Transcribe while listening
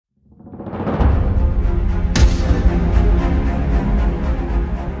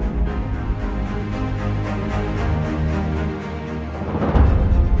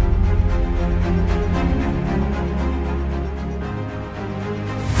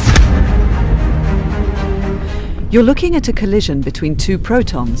You're looking at a collision between two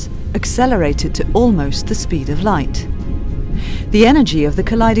protons, accelerated to almost the speed of light. The energy of the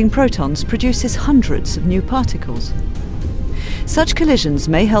colliding protons produces hundreds of new particles. Such collisions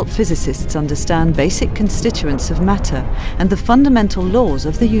may help physicists understand basic constituents of matter and the fundamental laws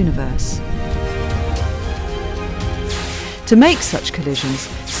of the universe. To make such collisions,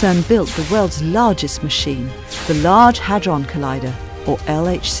 CERN built the world's largest machine, the Large Hadron Collider, or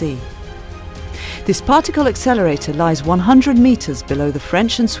LHC. This particle accelerator lies 100 meters below the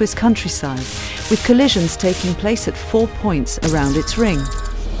French and Swiss countryside, with collisions taking place at 4 points around its ring.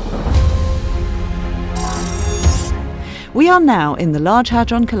 We are now in the Large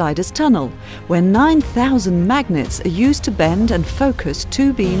Hadron Collider's tunnel, where 9,000 magnets are used to bend and focus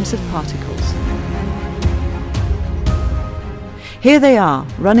two beams of particles. Here they are,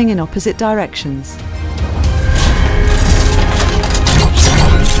 running in opposite directions.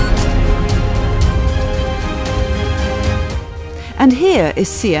 And here is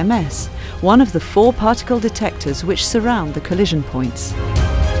CMS, one of the 4 particle detectors which surround the collision points.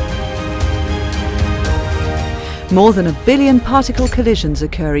 More than 1 billion particle collisions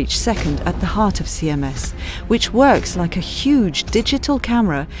occur each second at the heart of CMS, which works like a huge digital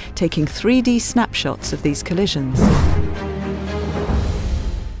camera taking 3D snapshots of these collisions.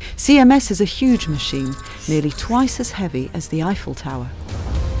 CMS is a huge machine, nearly twice as heavy as the Eiffel Tower.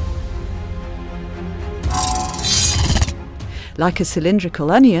 Like a cylindrical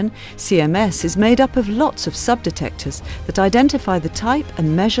onion, CMS is made up of lots of subdetectors that identify the type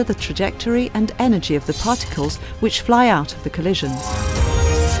and measure the trajectory and energy of the particles which fly out of the collisions.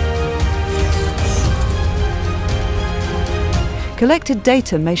 Collected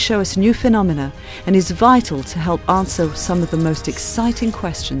data may show us new phenomena and is vital to help answer some of the most exciting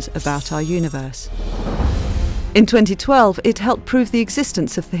questions about our universe. In 2012, it helped prove the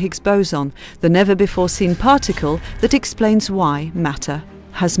existence of the Higgs boson, the never-before-seen particle that explains why matter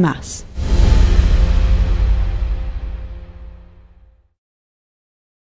has mass.